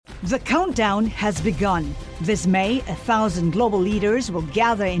The countdown has begun. This May, 1,000 global leaders will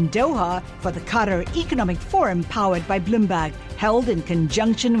gather in Doha for the Qatar Economic Forum powered by Bloomberg, held in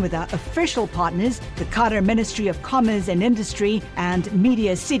conjunction with our official partners, the Qatar Ministry of Commerce and Industry and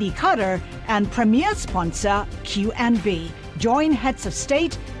Media City Qatar, and premier sponsor QNB. Join heads of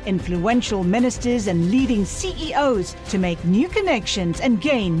state, influential ministers, and leading CEOs to make new connections and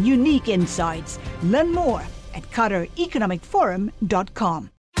gain unique insights. Learn more at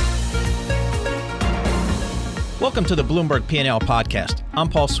QatarEconomicForum.com. Welcome to the Bloomberg P&L podcast. I'm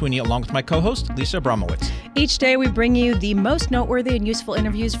Paul Sweeney along with my co-host, Lisa Abramowitz. Each day we bring you the most noteworthy and useful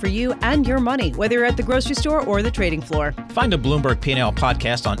interviews for you and your money, whether you're at the grocery store or the trading floor. Find the Bloomberg P&L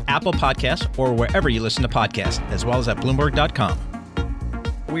podcast on Apple Podcasts or wherever you listen to podcasts, as well as at Bloomberg.com.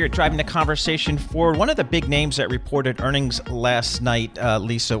 We are driving the conversation forward. One of the big names that reported earnings last night,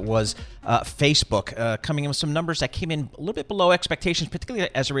 Lisa, was Facebook, coming in with some numbers that came in a little bit below expectations, particularly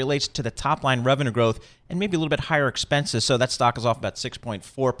as it relates to the top-line revenue growth and maybe a little bit higher expenses. So that stock is off about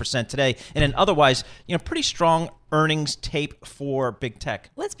 6.4% today. And an otherwise, pretty strong earnings tape for big tech.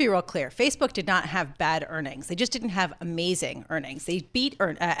 Let's be real clear. Facebook did not have bad earnings. They just didn't have amazing earnings. They beat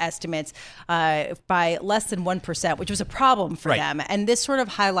estimates by less than 1%, which was a problem for them. And this sort of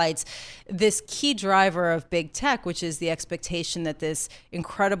highlights this key driver of big tech, which is the expectation that this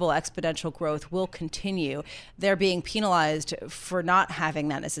incredible exponential growth will continue. They're being penalized for not having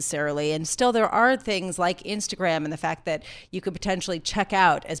that necessarily. And still there are things like Instagram and the fact that you could potentially check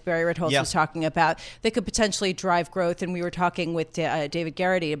out, as Barry Ritholtz was talking about, that could potentially drive growth. And we were talking with David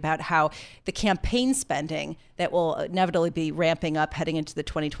Garrity about how the campaign spending that will inevitably be ramping up heading into the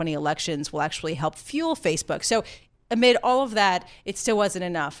 2020 elections will actually help fuel Facebook. So amid all of that, it still wasn't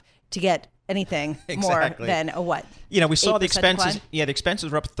enough to get anything more than a what? We saw the expenses. Decline? Yeah, the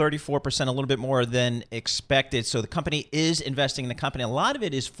expenses were up 34%, a little bit more than expected. So the company is investing in the company. A lot of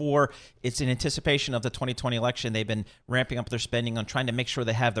it is it's in anticipation of the 2020 election. They've been ramping up their spending on trying to make sure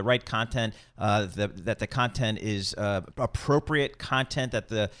they have the right content, that the content is appropriate content,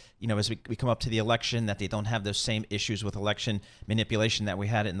 that as we come up to the election, that they don't have those same issues with election manipulation that we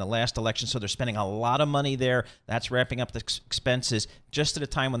had in the last election. So they're spending a lot of money there. That's ramping up the expenses just at a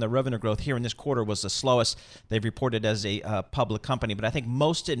time when the revenue growth here in this quarter was the slowest they've reported as a public company. But I think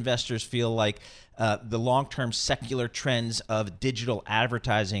most investors feel like the long-term secular trends of digital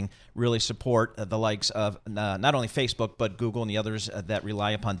advertising really support the likes of not only Facebook, but Google and the others that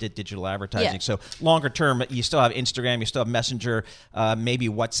rely upon digital advertising. So longer term, you still have Instagram, you still have Messenger, maybe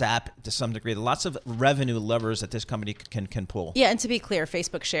WhatsApp to some degree. Lots of revenue levers that this company can pull. Yeah, and to be clear,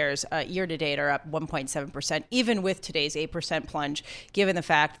 Facebook shares year to date are up 1.7%, even with today's 8% plunge, given the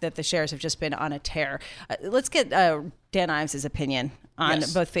fact that the shares have just been on a tear. Let's get Dan Ives' opinion on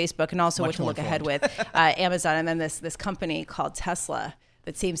both Facebook and also what to look ahead with Amazon, and then this company called Tesla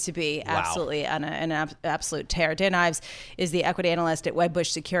that seems to be absolutely on an absolute tear. Dan Ives is the equity analyst at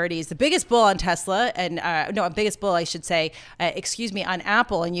Wedbush Securities, the biggest bull on Tesla, and biggest bull, I should say, on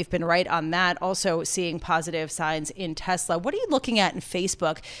Apple, and you've been right on that. Also seeing positive signs in Tesla. What are you looking at in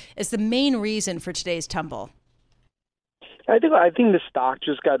Facebook as the main reason for today's tumble? I think the stock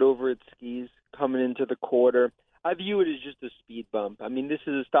just got over its skis coming into the quarter. I view it as just a speed bump. I mean, this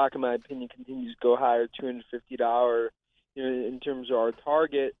is a stock, in my opinion, continues to go higher, $250, in terms of our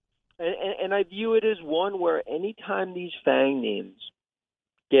target. And I view it as one where anytime these FANG names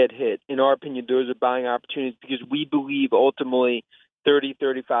get hit, in our opinion, those are buying opportunities because we believe ultimately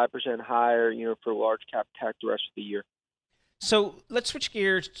 30-35% higher, for large cap tech the rest of the year. So let's switch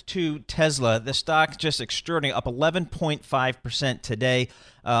gears to Tesla. The stock just extraordinary, up 11.5% today,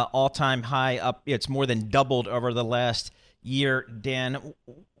 all-time high up. It's more than doubled over the last year, Dan.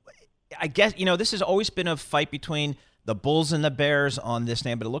 I guess, this has always been a fight between the bulls and the bears on this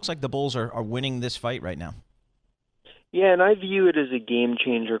name, but it looks like the bulls are winning this fight right now. Yeah, and I view it as a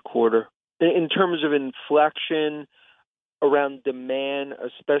game-changer quarter. In terms of inflection around demand,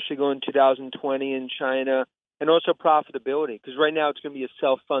 especially going 2020 in China, and also profitability, because right now it's going to be a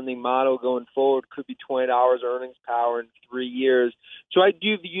self-funding model going forward. Could be $20 earnings power in 3 years. So I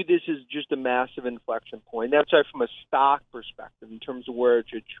do view this as just a massive inflection point. That's why from a stock perspective, in terms of where it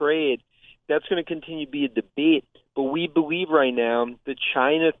should trade, that's going to continue to be a debate. But we believe right now the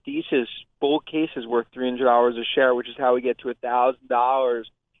China thesis, bull case, is worth $300 a share, which is how we get to $1,000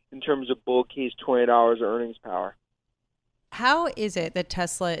 in terms of bull case $20 earnings power. How is it that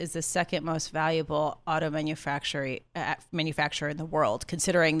Tesla is the second most valuable auto manufacturer in the world,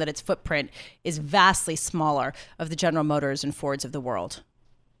 considering that its footprint is vastly smaller of the General Motors and Fords of the world?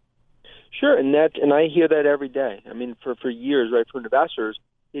 Sure, and I hear that every day. I mean, for years, right, for investors,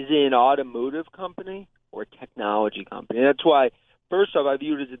 is it an automotive company or a technology company? And that's why first off, I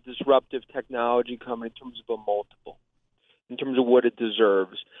view it as a disruptive technology company in terms of a multiple, in terms of what it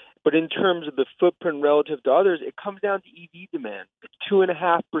deserves. But in terms of the footprint relative to others, it comes down to EV demand. It's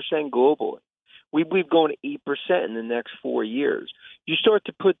 2.5% globally. We believe going 8% in the next 4 years. You start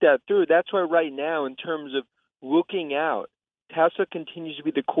to put that through. That's why right now, in terms of looking out, Tesla continues to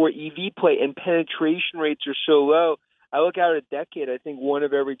be the core EV play, and penetration rates are so low. I look out at a decade, I think 1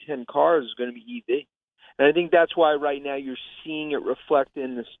 of every 10 cars is going to be EV. And I think that's why right now you're seeing it reflected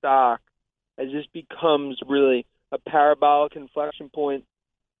in the stock as this becomes really a parabolic inflection point,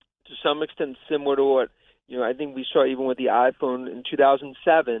 to some extent similar to what I think we saw even with the iPhone in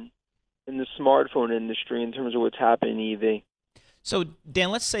 2007 in the smartphone industry in terms of what's happening in EV. So,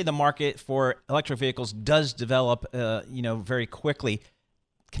 Dan, let's say the market for electric vehicles does develop, very quickly.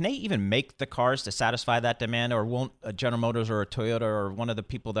 Can they even make the cars to satisfy that demand, or won't a General Motors or a Toyota or one of the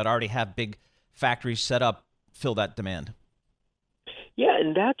people that already have big factories set up fill that demand? Yeah,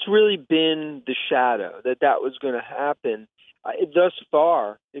 and that's really been the shadow that was going to happen. Thus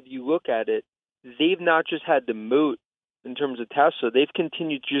far, if you look at it, they've not just had the moat in terms of Tesla. They've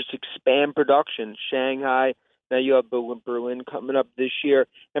continued to just expand production. Shanghai, now you have Berlin coming up this year.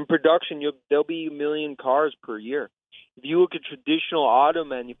 And production, there'll be 1 million cars per year. If you look at traditional auto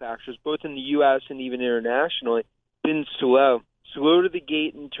manufacturers, both in the U.S. and even internationally, been slow to the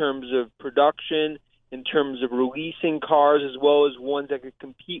gate in terms of production, in terms of releasing cars, as well as ones that could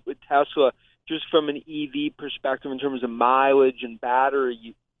compete with Tesla just from an EV perspective in terms of mileage and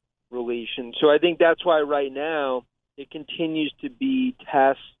battery relation. So I think that's why right now it continues to be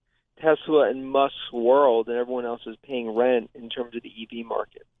Tesla and Musk's world, and everyone else is paying rent in terms of the EV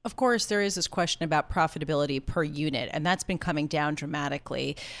market. Of course, there is this question about profitability per unit, and that's been coming down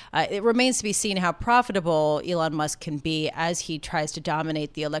dramatically. It remains to be seen how profitable Elon Musk can be as he tries to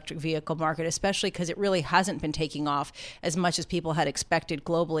dominate the electric vehicle market, especially because it really hasn't been taking off as much as people had expected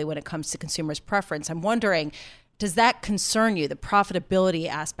globally when it comes to consumers' preference. I'm wondering, does that concern you, the profitability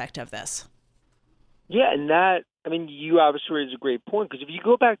aspect of this? Yeah, and you obviously raise a great point, because if you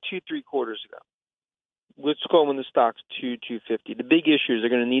go back 2-3 quarters ago, let's call when the stock's $250, the big issue is they're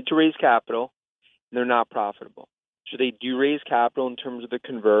going to need to raise capital, and they're not profitable. So they do raise capital in terms of the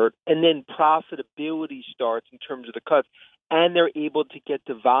convert, and then profitability starts in terms of the cuts, and they're able to get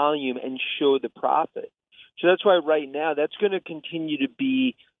the volume and show the profit. So that's why right now that's going to continue to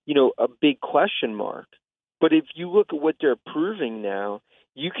be, a big question mark. But if you look at what they're proving now,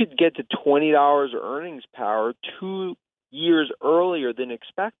 you could get to $20 earnings power 2 years earlier than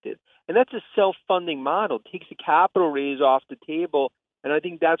expected. And that's a self-funding model. It takes the capital raise off the table. And I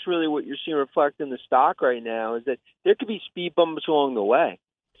think that's really what you're seeing reflected in the stock right now, is that there could be speed bumps along the way.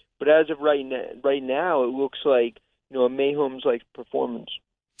 But as of right now, it looks like, a Mayhem's-like performance.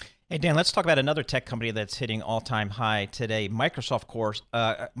 Hey, Dan, let's talk about another tech company that's hitting all-time high today. Microsoft,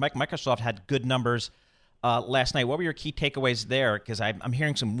 Microsoft had good numbers last night. What were your key takeaways there? Because I'm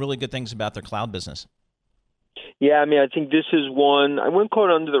hearing some really good things about their cloud business. Yeah, I think this is one, I wouldn't call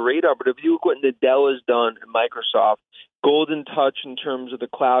it under the radar, but if you look what Nadella has done at Microsoft, golden touch in terms of the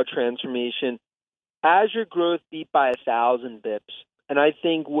cloud transformation, Azure growth beat by 1,000 bips. And I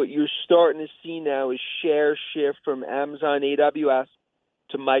think what you're starting to see now is share shift from Amazon AWS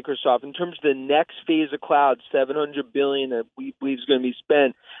to Microsoft. In terms of the next phase of cloud, $700 billion that we believe is going to be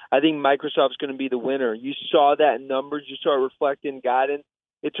spent, I think Microsoft's going to be the winner. You saw that in numbers. You saw it reflected in guidance.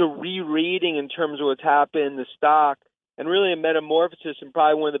 It's a re-rating in terms of what's happened in the stock, and really a metamorphosis and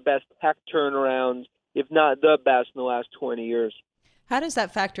probably one of the best tech turnarounds, if not the best, in the last 20 years. How does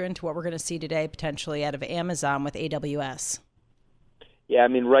that factor into what we're going to see today potentially out of Amazon with AWS? Yeah,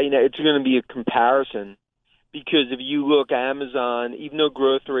 right now it's going to be a comparison. Because if you look at Amazon, even though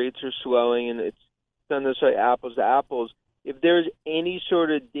growth rates are slowing and it's not necessarily apples to apples, if there's any sort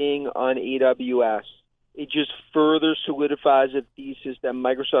of ding on AWS, it just further solidifies a thesis that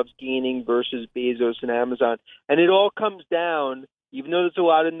Microsoft's gaining versus Bezos and Amazon. And it all comes down, even though there's a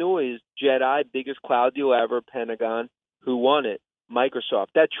lot of noise, JEDI, biggest cloud deal ever, Pentagon, who won it? Microsoft.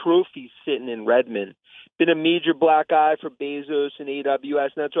 That trophy's sitting in Redmond. Been a major black eye for Bezos and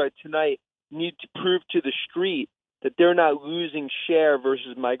AWS, and that's why tonight need to prove to the street that they're not losing share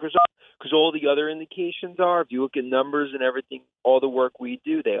versus Microsoft, because all the other indications are, if you look at numbers and everything, all the work we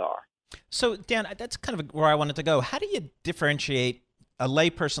do, they are. So, Dan, that's kind of where I wanted to go. How do you differentiate a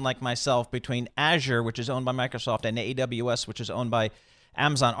layperson like myself between Azure, which is owned by Microsoft, and AWS, which is owned by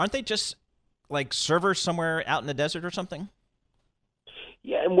Amazon? Aren't they just like servers somewhere out in the desert or something?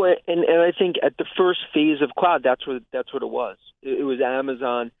 Yeah, and I think at the first phase of cloud, that's what it was. It was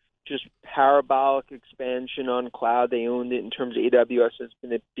Amazon. Just parabolic expansion on cloud. They owned it in terms of AWS. Has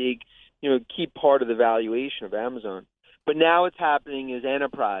been a big, key part of the valuation of Amazon. But now what's happening is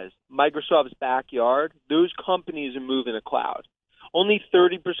enterprise, Microsoft's backyard, those companies are moving to cloud. Only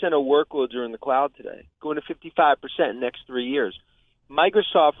 30% of workloads are in the cloud today, going to 55% in the next 3 years.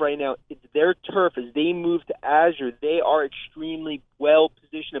 Microsoft right now, it's their turf. As they move to Azure, they are extremely well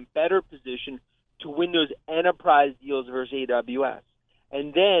positioned and better positioned to win those enterprise deals versus AWS.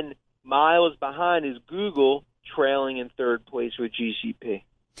 And then miles behind is Google, trailing in third place with GCP.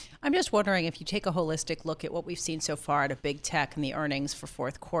 I'm just wondering, if you take a holistic look at what we've seen so far out of big tech and the earnings for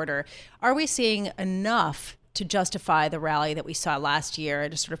fourth quarter, are we seeing enough to justify the rally that we saw last year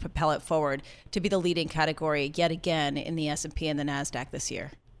and to sort of propel it forward to be the leading category yet again in the S&P and the NASDAQ this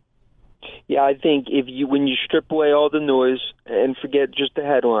year? Yeah, I think when you strip away all the noise and forget just the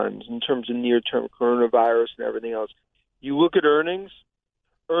headlines in terms of near-term coronavirus and everything else, you look at earnings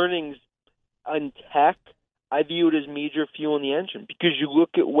on tech, I view it as major fuel in the engine, because you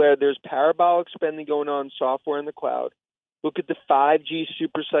look at where there's parabolic spending going on in software in the cloud. Look at the 5G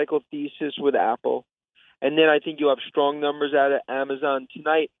supercycle thesis with Apple. And then I think you'll have strong numbers out of Amazon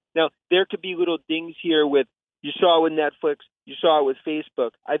tonight. Now, there could be little dings here with, you saw it with Netflix, you saw it with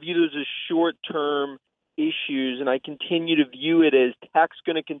Facebook. I view those as short-term issues, and I continue to view it as tech's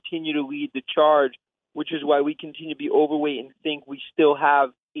going to continue to lead the charge, which is why we continue to be overweight and think we still have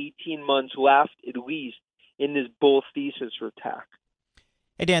 18 months left at least in this bull thesis for tech.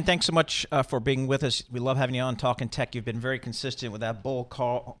 Hey, Dan, thanks so much for being with us. We love having you on Talking Tech. You've been very consistent with that bull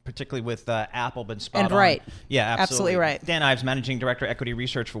call, particularly with Apple, been spot and on. Right. Yeah, absolutely right. Dan Ives, Managing Director, Equity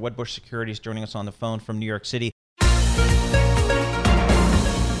Research for Wedbush Securities, joining us on the phone from New York City.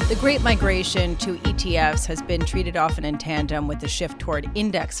 The great migration to ETFs has been treated often in tandem with the shift toward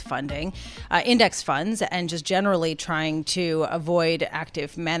index funds, and just generally trying to avoid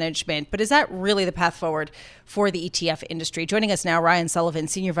active management. But is that really the path forward for the ETF industry? Joining us now, Ryan Sullivan,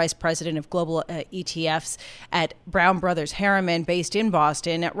 Senior Vice President of Global ETFs at Brown Brothers Harriman, based in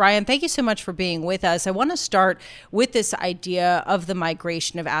Boston. Ryan, thank you so much for being with us. I want to start with this idea of the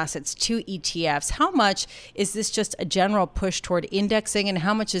migration of assets to ETFs. How much is this just a general push toward indexing, and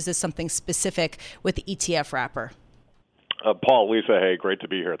how much is this something specific with the ETF wrapper? Paul, Lisa, hey, great to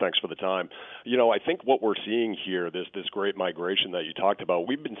be here. Thanks for the time. I think what we're seeing here, this great migration that you talked about,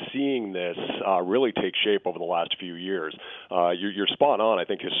 we've been seeing this really take shape over the last few years. You're spot on. I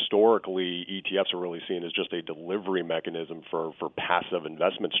think historically, ETFs are really seen as just a delivery mechanism for passive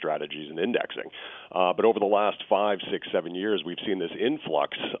investment strategies and indexing. But over the last 5, 6, 7 years, we've seen this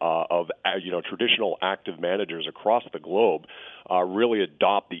influx of traditional active managers across the globe really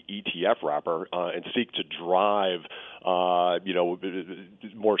adopt the ETF wrapper and seek to drive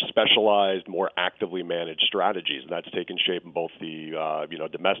more specialized, more actively managed strategies. And that's taken shape in both the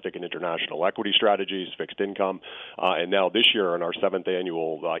domestic and international equity strategies, fixed income, and now this year in our 7th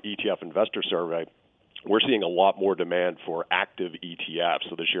annual ETF investor survey, we're seeing a lot more demand for active ETFs.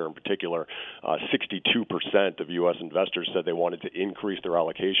 So this year in particular, 62% of U.S. investors said they wanted to increase their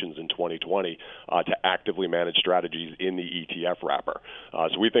allocations in 2020 to actively manage strategies in the ETF wrapper.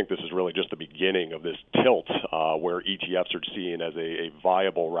 So we think this is really just the beginning of this tilt where ETFs are seen as a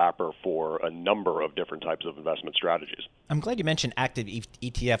viable wrapper for a number of different types of investment strategies. I'm glad you mentioned active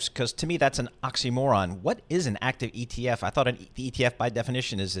ETFs, because to me that's an oxymoron. What is an active ETF? I thought an ETF by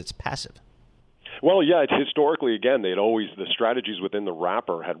definition is it's passive. Well, yeah, it's historically, again, the strategies within the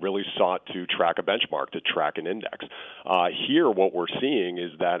wrapper had really sought to track a benchmark, to track an index. Here, what we're seeing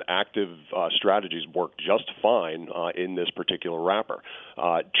is that active strategies work just fine in this particular wrapper.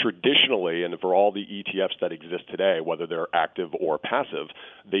 Traditionally, and for all the ETFs that exist today, whether they're active or passive,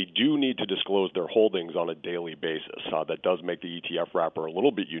 they do need to disclose their holdings on a daily basis. That does make the ETF wrapper a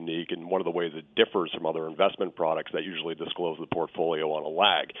little bit unique, and one of the ways it differs from other investment products that usually disclose the portfolio on a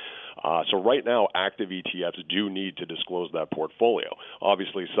lag. So right now, active ETFs do need to disclose that portfolio.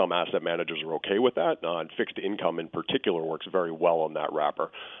 Obviously, some asset managers are okay with that, and fixed income in particular works very well on that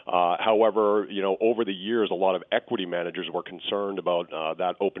wrapper. However, over the years, a lot of equity managers were concerned about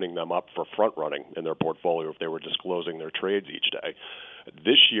that opening them up for front running in their portfolio if they were disclosing their trades each day.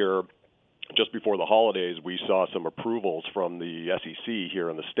 This year, just before the holidays, we saw some approvals from the SEC here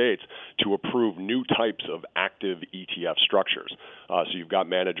in the States to approve new types of active ETF structures. So you've got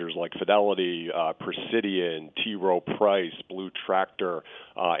managers like Fidelity, Presidian, T. Rowe Price, Blue Tractor,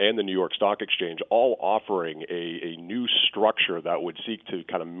 and the New York Stock Exchange, all offering a new structure that would seek to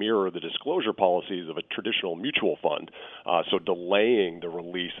kind of mirror the disclosure policies of a traditional mutual fund, so delaying the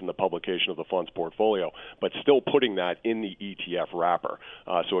release and the publication of the fund's portfolio, but still putting that in the ETF wrapper.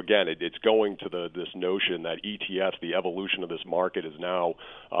 So again, it's going to this notion that ETFs, the evolution of this market, is now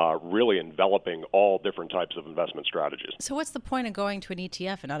really enveloping all different types of investment strategies. So what's the point of going to an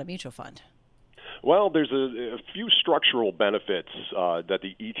ETF and not a mutual fund? Well, there's a few structural benefits that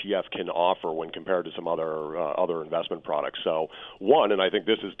the ETF can offer when compared to some other investment products. So one, and I think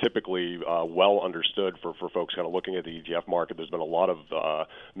this is typically well understood for folks kind of looking at the ETF market, there's been a lot of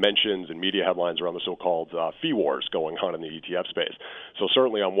mentions and media headlines around the so-called fee wars going on in the ETF space. So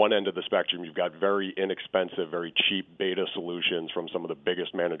certainly on one end of the spectrum, you've got very inexpensive, very cheap beta solutions from some of the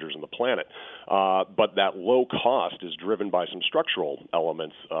biggest managers on the planet. But that low cost is driven by some structural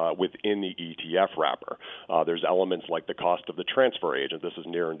elements within the ETF wrapper. There's elements like the cost of the transfer agent. This is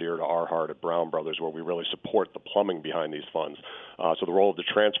near and dear to our heart at Brown Brothers, where we really support the plumbing behind these funds. So the role of the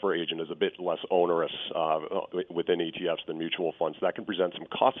transfer agent is a bit less onerous within ETFs than mutual funds. That can present some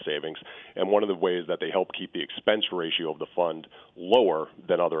cost savings, and one of the ways that they help keep the expense ratio of the fund lower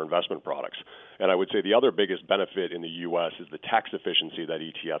than other investment products. And I would say the other biggest benefit in the U.S. is the tax efficiency that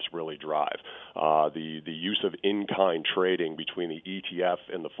ETFs really drive. The use of in-kind trading between the ETF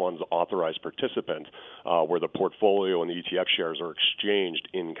and the fund's authorized participant, where the portfolio and the ETF shares are exchanged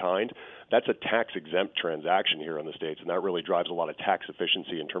in kind, that's a tax-exempt transaction here in the States, and that really drives a lot of tax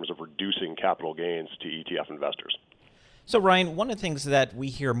efficiency in terms of reducing capital gains to ETF investors. So, Ryan, one of the things that we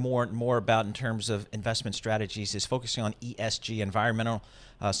hear more and more about in terms of investment strategies is focusing on ESG, environmental,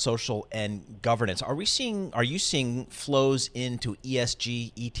 social, and governance. Are you seeing flows into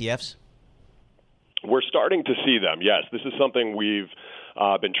ESG ETFs? We're starting to see them, yes. This is something we've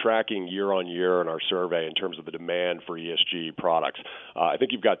been tracking year on year in our survey in terms of the demand for ESG products. I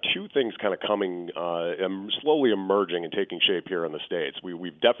think you've got two things kind of coming, slowly emerging and taking shape here in the States.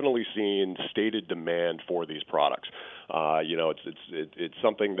 We've definitely seen stated demand for these products. It's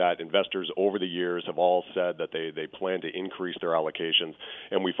something that investors over the years have all said that they plan to increase their allocations,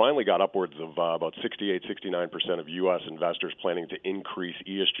 and we finally got upwards of about 68-69% of U.S. investors planning to increase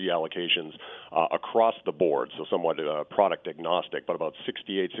ESG allocations across the board, so somewhat product agnostic, but about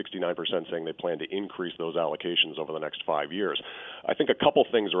 68-69% saying they plan to increase those allocations over the next 5 years. I think a couple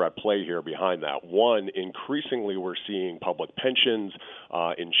things are at play here behind that. One, increasingly we're seeing public pensions,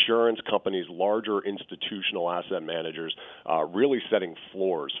 insurance companies, larger institutional asset managers really setting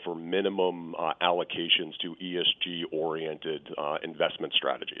floors for minimum allocations to ESG-oriented investment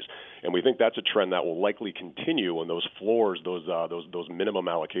strategies. And we think that's a trend that will likely continue, and those floors, those minimum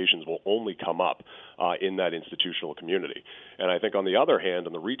allocations will only come up in that institutional community. And I think on the other hand,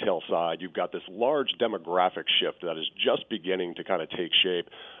 on the retail side, you've got this large demographic shift that is just beginning to kind of take shape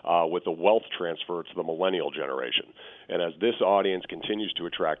with the wealth transfer to the millennial generation. And as this audience continues to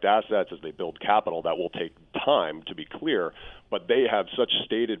attract assets, as they build capital, that will take time, to be clear, but they have such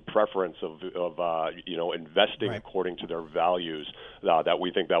stated preference of investing right according to their values that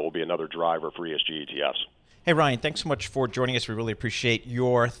we think that will be another driver for ESG ETFs. Hey, Ryan, thanks so much for joining us. We really appreciate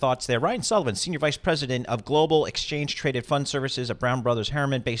your thoughts there. Ryan Sullivan, Senior Vice President of Global Exchange Traded Fund Services at Brown Brothers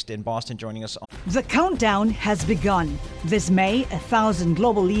Harriman, based in Boston, joining us. The countdown has begun. This May, 1,000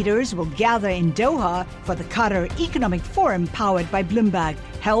 global leaders will gather in Doha for the Qatar Economic Forum powered by Bloomberg,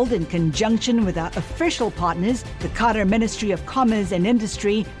 held in conjunction with our official partners, the Qatar Ministry of Commerce and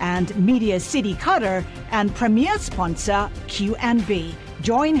Industry and Media City Qatar, and premier sponsor QNB.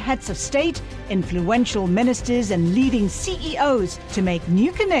 Join heads of state, influential ministers, and leading CEOs to make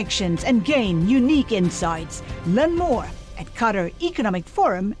new connections and gain unique insights. Learn more at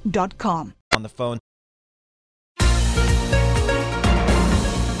QatarEconomicForum.com. On the phone.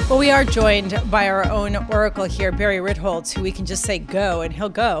 Well, we are joined by our own oracle here, Barry Ritholtz, who we can just say go, and he'll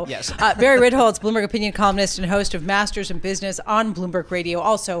go. Yes. Barry Ritholtz, Bloomberg opinion columnist and host of Masters in Business on Bloomberg Radio.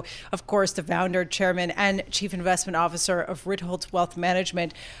 Also, of course, the founder, chairman, and chief investment officer of Ritholtz Wealth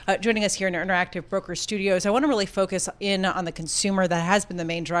Management, joining us here in our Interactive Broker Studios. I want to really focus in on the consumer. That has been the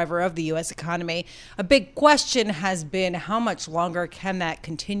main driver of the U.S. economy. A big question has been, how much longer can that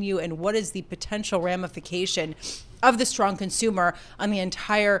continue, and what is the potential ramification of the strong consumer on the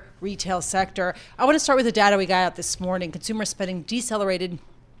entire retail sector? I want to start with the data we got out this morning. Consumer spending decelerated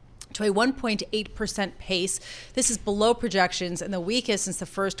to a 1.8% pace. This is below projections and the weakest since the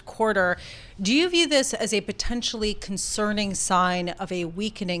first quarter. Do you view this as a potentially concerning sign of a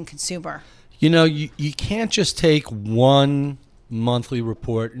weakening consumer? You know, you can't just take one monthly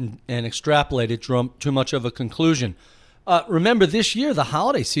report and extrapolate it too much of a conclusion. Remember, this year, the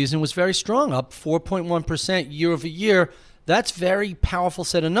holiday season was very strong, up 4.1% year over year. That's a very powerful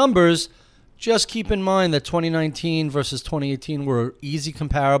set of numbers. Just keep in mind that 2019 versus 2018 were easy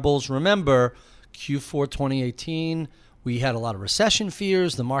comparables. Remember, Q4 2018, we had a lot of recession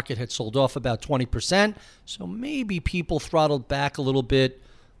fears. The market had sold off about 20%. So maybe people throttled back a little bit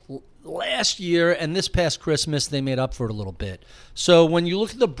last year, and this past Christmas, they made up for it a little bit. So when you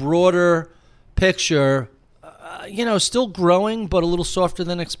look at the broader picture, still growing, but a little softer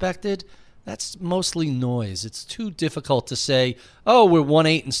than expected. that's mostly noise. It's too difficult to say, oh, we're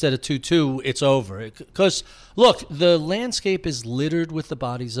 1.8 instead of 2.2, it's over. Because, look, the landscape is littered with the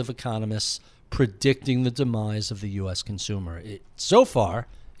bodies of economists predicting the demise of the U.S. consumer. So far,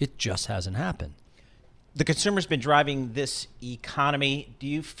 it just hasn't happened. The consumer's been driving this economy. Do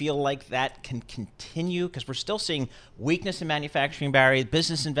you feel like that can continue? Because we're still seeing weakness in manufacturing, Barry.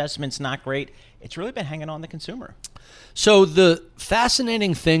 Business investment's not great. It's really been hanging on the consumer. So the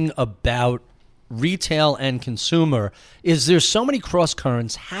fascinating thing about retail and consumer is there's so many cross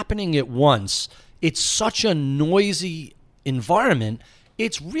currents happening at once. It's such a noisy environment.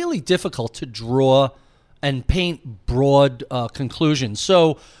 It's really difficult to draw and paint broad conclusions.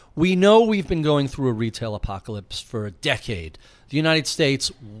 So we know we've been going through a retail apocalypse for a decade. The United States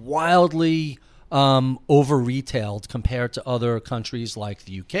wildly over-retailed compared to other countries like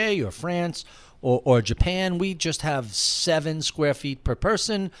the UK or France or Japan. We just have 7 square feet per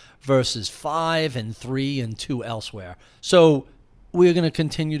person versus 5 and 3 and 2 elsewhere. So we're going to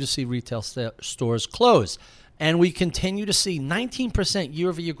continue to see retail stores close. And we continue to see 19%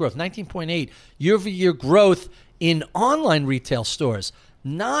 year-over-year growth, 19.8 year-over-year growth in online retail stores.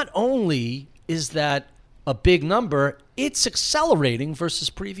 Not only is that a big number, it's accelerating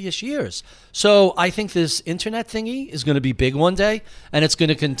versus previous years. So I think this internet thingy is going to be big one day, and it's going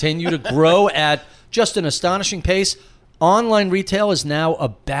to continue to grow at just an astonishing pace. Online retail is now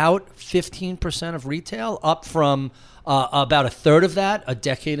about 15% of retail, up from about a third of that a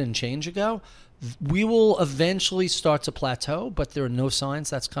decade and change ago. We will eventually start to plateau, but there are no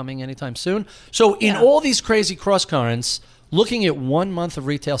signs that's coming anytime soon. So in all these crazy cross currents, looking at 1 month of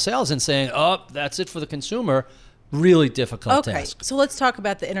retail sales and saying, oh, that's it for the consumer, really difficult task. So let's talk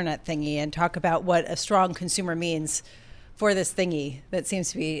about the internet thingy and talk about what a strong consumer means for this thingy that seems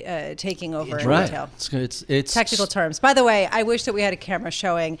to be taking over in retail. It's technical terms. By the way, I wish that we had a camera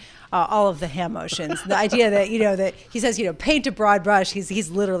showing all of the hand motions. The idea that that he says paint a broad brush. He's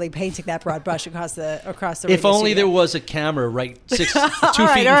literally painting that broad brush across the. If only there was a camera right 2 feet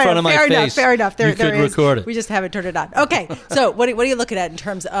in front of my face. Fair enough. You could record it. We just haven't turned it on. Okay. So what are you looking at in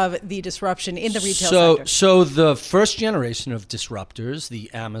terms of the disruption in the retail sector? So the first generation of disruptors,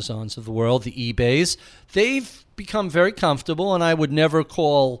 the Amazons of the world, the eBays, they've become very comfortable, and I would never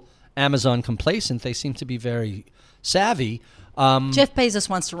call Amazon complacent. They seem to be very savvy. Jeff Bezos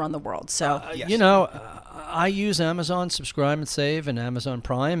wants to run the world, so Yes. I use Amazon Subscribe and Save and Amazon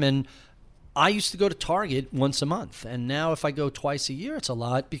Prime, and I used to go to Target once a month, and now if I go twice a year, it's a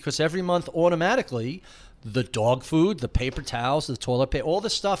lot because every month automatically the dog food, the paper towels, the toilet paper, all the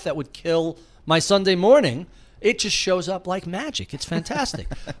stuff that would kill my Sunday morning, it just shows up like magic. It's fantastic.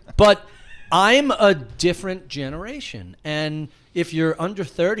 But I'm a different generation, and if you're under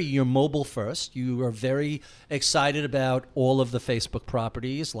 30, you're mobile first. You are very excited about all of the Facebook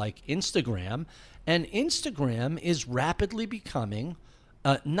properties like Instagram, and Instagram is rapidly becoming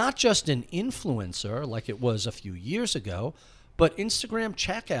not just an influencer like it was a few years ago, but Instagram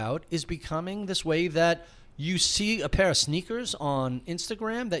checkout is becoming this way that you see a pair of sneakers on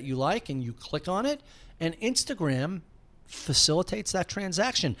Instagram that you like and you click on it, and Instagram facilitates that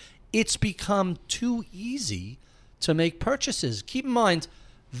transaction. It's become too easy to make purchases. Keep in mind,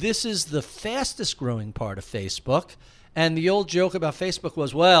 this is the fastest growing part of Facebook. And the old joke about Facebook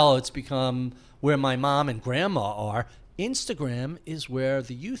was, well, it's become where my mom and grandma are. Instagram is where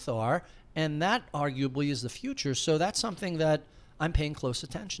the youth are, and that arguably is the future. So that's something that I'm paying close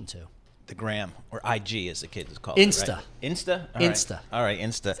attention to. The gram, or IG as the kids call Insta. it, right? Insta? Insta. All right,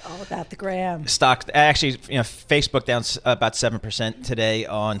 Insta. it's all about the gram. Stock, actually, Facebook down about 7% today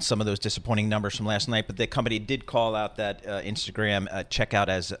on some of those disappointing numbers from last night, but the company did call out that Instagram checkout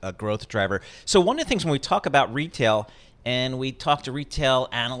as a growth driver. So one of the things when we talk about retail, and we talk to retail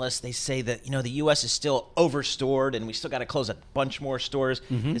analysts, they say that the U.S. is still overstored, and we still got to close a bunch more stores.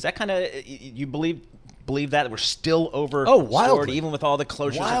 Mm-hmm. Is that kind of you believe that we're still overstored, even with all the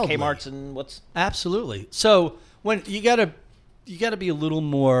closures of Kmart's and what's absolutely. So when you gotta be a little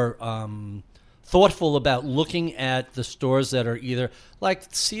more thoughtful about looking at the stores that are either like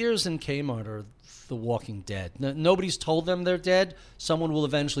Sears and Kmart are the Walking Dead. Nobody's told them they're dead. Someone will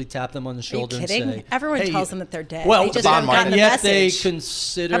eventually tap them on the shoulder and say, everyone tells them that they're dead. Well, they just haven't gotten the yet message. They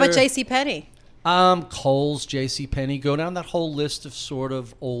consider. How about JCPenney? Kohl's, JCPenney, go down that whole list of sort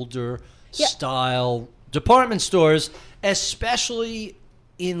of older style department stores, especially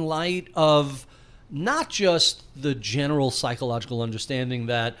in light of not just the general psychological understanding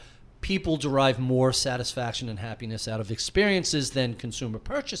that people derive more satisfaction and happiness out of experiences than consumer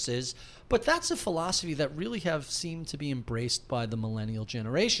purchases, but that's a philosophy that really have seemed to be embraced by the millennial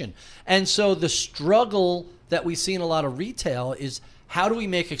generation. And so the struggle that we see in a lot of retail is how do we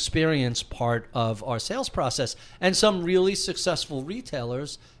make experience part of our sales process? And some really successful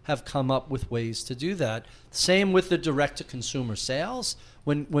retailers have come up with ways to do that. Same with the direct-to-consumer sales.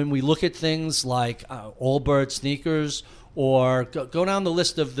 When we look at things like Allbirds sneakers, or go down the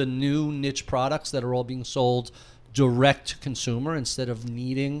list of the new niche products that are all being sold direct-to-consumer instead of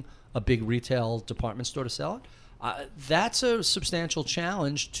needing a big retail department store to sell it, that's a substantial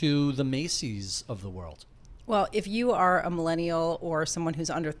challenge to the Macy's of the world. Well, if you are a millennial or someone who's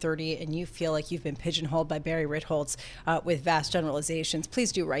under 30 and you feel like you've been pigeonholed by Barry Ritholtz with vast generalizations,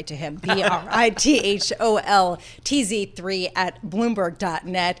 please do write to him, BRITHOLTZ3 at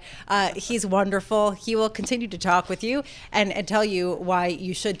Bloomberg.net. He's wonderful. He will continue to talk with you and tell you why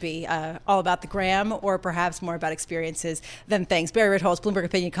you should be all about the gram, or perhaps more about experiences than things. Barry Ritholtz, Bloomberg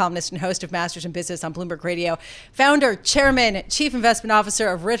opinion columnist and host of Masters in Business on Bloomberg Radio, founder, chairman, chief investment officer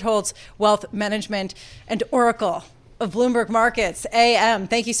of Ritholtz Wealth Management, and Oracle of Bloomberg Markets AM.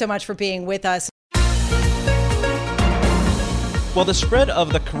 Thank you so much for being with us. Well, the spread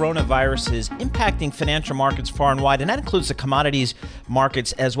of the coronavirus is impacting financial markets far and wide, and that includes the commodities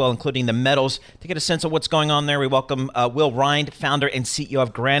markets as well, including the metals. To get a sense of what's going on there, we welcome Will Rind, founder and CEO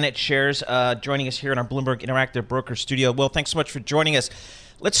of Granite Shares, joining us here in our Bloomberg Interactive Broker studio. Will, thanks so much for joining us.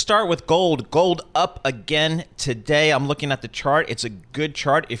 Let's start with gold. Gold up again today. I'm looking at the chart. It's a good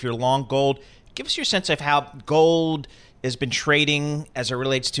chart if you're long gold. Give us your sense of how gold has been trading as it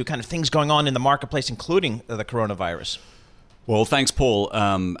relates to kind of things going on in the marketplace, including the coronavirus. Well, thanks, Paul.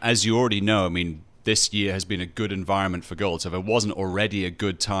 As you already know, I mean, this year has been a good environment for gold. So if it wasn't already a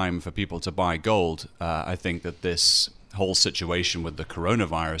good time for people to buy gold, I think that this whole situation with the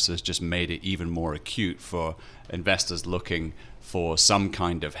coronavirus has just made it even more acute for investors looking for some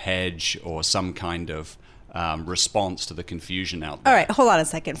kind of hedge or some kind of response to the confusion out there. All right, hold on a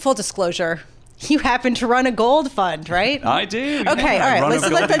second. Full disclosure. You happen to run a gold fund, right? I do. Okay, yeah. all right. Let's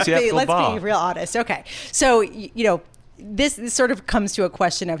be bar. real honest. Okay, so this sort of comes to a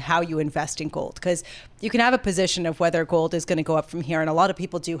question of how you invest in gold, because you can have a position of whether gold is going to go up from here, and a lot of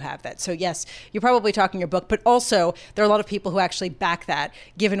people do have that. So yes, you're probably talking your book, but also there are a lot of people who actually back that,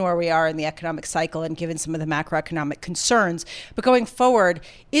 given where we are in the economic cycle and given some of the macroeconomic concerns. But going forward,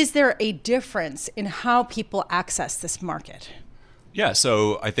 is there a difference in how people access this market? Yeah,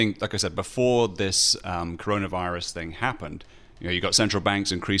 so I think, like I said, before this coronavirus thing happened, you got central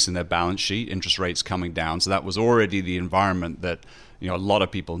banks increasing their balance sheet, interest rates coming down. So that was already the environment that a lot of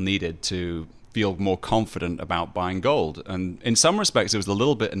people needed to feel more confident about buying gold. And in some respects, it was a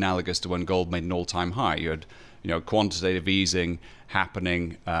little bit analogous to when gold made an all-time high. You had quantitative easing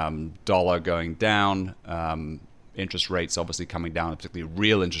happening, dollar going down, interest rates obviously coming down, particularly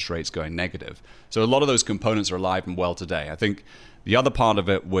real interest rates going negative. So a lot of those components are alive and well today. I think the other part of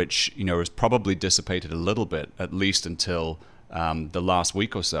it, which has probably dissipated a little bit, at least until the last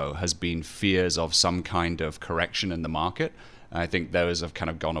week or so, has been fears of some kind of correction in the market. I think those have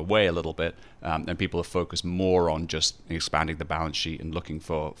kind of gone away a little bit, and people have focused more on just expanding the balance sheet and looking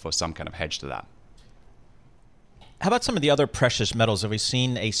for some kind of hedge to that. How about some of the other precious metals? Have we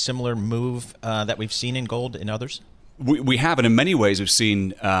seen a similar move that we've seen in gold in others? We have, and in many ways we've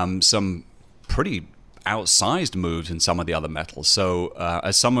seen some pretty outsized moves in some of the other metals. So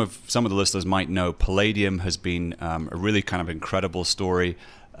as some of the listeners might know, palladium has been a really kind of incredible story.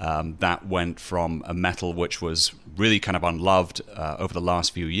 That went from a metal which was really kind of unloved over the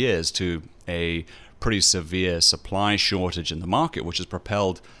last few years to a pretty severe supply shortage in the market, which has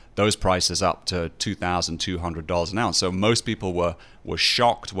propelled those prices up to $2,200 an ounce. So most people were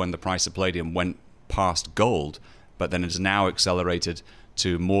shocked when the price of palladium went past gold, but then it has now accelerated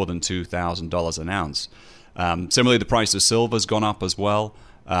to more than $2,000 an ounce. Similarly, the price of silver has gone up as well.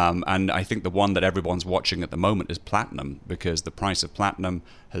 And I think the one that everyone's watching at the moment is platinum, because the price of platinum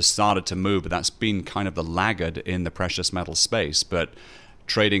has started to move, but that's been kind of the laggard in the precious metal space, but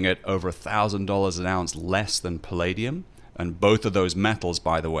trading at over $1,000 an ounce less than palladium. And both of those metals,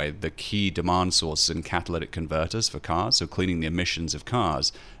 by the way, the key demand sources in catalytic converters for cars, so cleaning the emissions of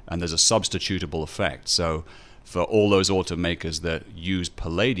cars, and there's a substitutable effect. So for all those automakers that use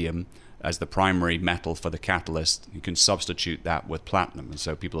palladium as the primary metal for the catalyst, you can substitute that with platinum. And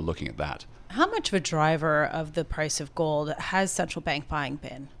so people are looking at that. How much of a driver of the price of gold has central bank buying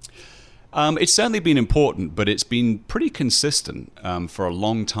been? It's certainly been important, but it's been pretty consistent for a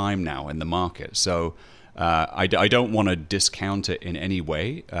long time now in the market. So I don't want to discount it in any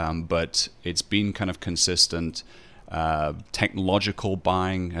way, but it's been kind of consistent. Technological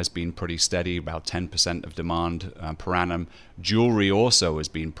buying has been pretty steady, about 10% of demand per annum. Jewelry also has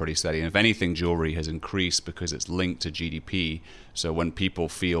been pretty steady. And if anything, jewelry has increased because it's linked to GDP. So when people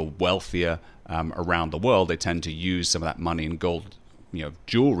feel wealthier around the world, they tend to use some of that money in gold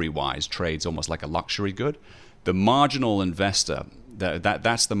jewelry-wise, trades almost like a luxury good. The marginal investor,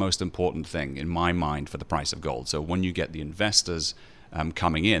 that's the most important thing in my mind for the price of gold. So when you get the investors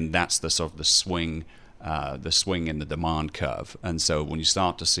coming in, that's the sort of the swing in the demand curve. And so when you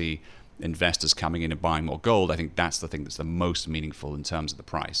start to see investors coming in and buying more gold, I think that's the thing that's the most meaningful in terms of the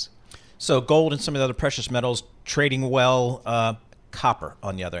price. So gold and some of the other precious metals trading well. Copper,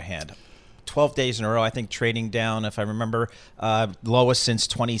 on the other hand, 12 days in a row, I think, trading down, if I remember, lowest since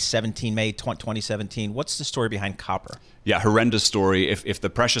 2017, May 2017. What's the story behind copper? Yeah, horrendous story. If the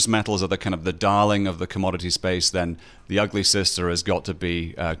precious metals are the kind of the darling of the commodity space, then the ugly sister has got to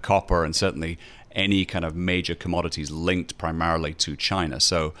be copper, and certainly any kind of major commodities linked primarily to China.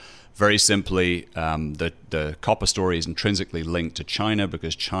 So very simply, the copper story is intrinsically linked to China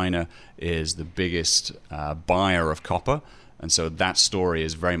because China is the biggest buyer of copper. And so that story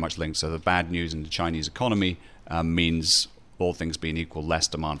is very much linked. So the bad news in the Chinese economy means, all things being equal, less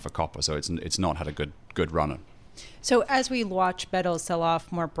demand for copper. So it's not had a good run. So as we watch metals sell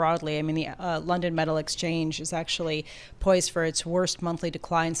off more broadly, I mean, the London Metal Exchange is actually poised for its worst monthly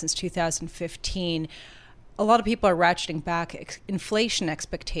decline since 2015. A lot of people are ratcheting back inflation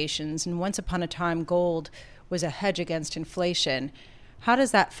expectations. And once upon a time, gold was a hedge against inflation. How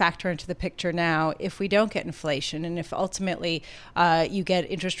does that factor into the picture now if we don't get inflation and if ultimately you get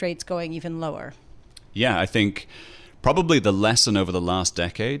interest rates going even lower? Yeah, I think probably the lesson over the last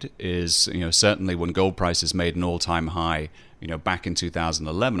decade is, certainly when gold prices made an all-time high, back in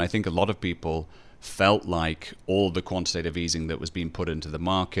 2011, I think a lot of people felt like all the quantitative easing that was being put into the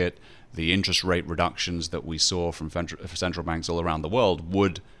market, the interest rate reductions that we saw from central banks all around the world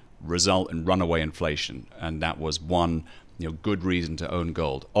would result in runaway inflation. And that was one good reason to own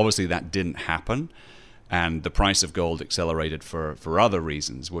gold. Obviously, that didn't happen, and the price of gold accelerated for other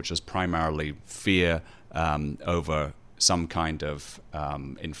reasons, which was primarily fear over some kind of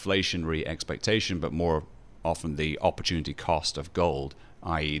inflationary expectation, but more often the opportunity cost of gold,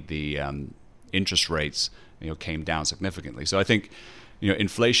 i.e. the interest rates came down significantly. So I think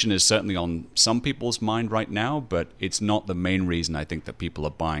inflation is certainly on some people's mind right now, but it's not the main reason I think that people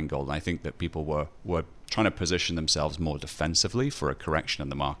are buying gold. And I think that people were trying to position themselves more defensively for a correction in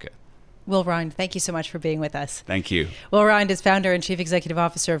the market. Will Rhind, thank you so much for being with us. Thank you. Will Rhind is founder and chief executive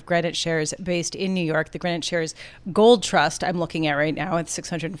officer of Granite Shares based in New York. The Granite Shares Gold Trust, I'm looking at right now, with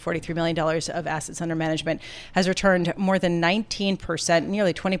 $643 million of assets under management, has returned more than 19%,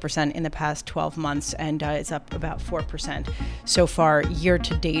 nearly 20% in the past 12 months, and it's up about 4% so far year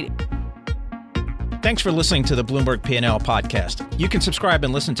to date. Thanks for listening to the Bloomberg P&L podcast. You can subscribe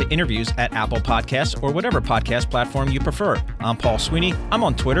and listen to interviews at Apple Podcasts or whatever podcast platform you prefer. I'm Paul Sweeney. I'm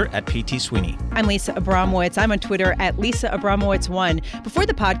on Twitter at PT Sweeney. I'm Lisa Abramowitz. I'm on Twitter at Lisa Abramowitz1. Before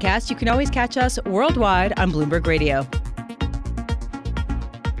the podcast, you can always catch us worldwide on Bloomberg Radio.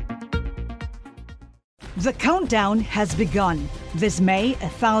 The countdown has begun. This May,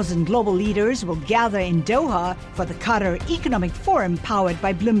 1,000 global leaders will gather in Doha for the Qatar Economic Forum powered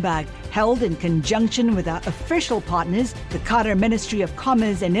by Bloomberg, held in conjunction with our official partners, the Qatar Ministry of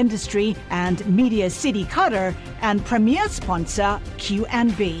Commerce and Industry and Media City Qatar, and premier sponsor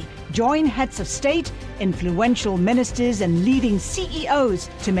QNB. Join heads of state, influential ministers, and leading CEOs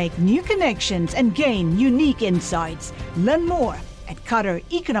to make new connections and gain unique insights. Learn more at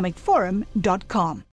QatarEconomicForum.com.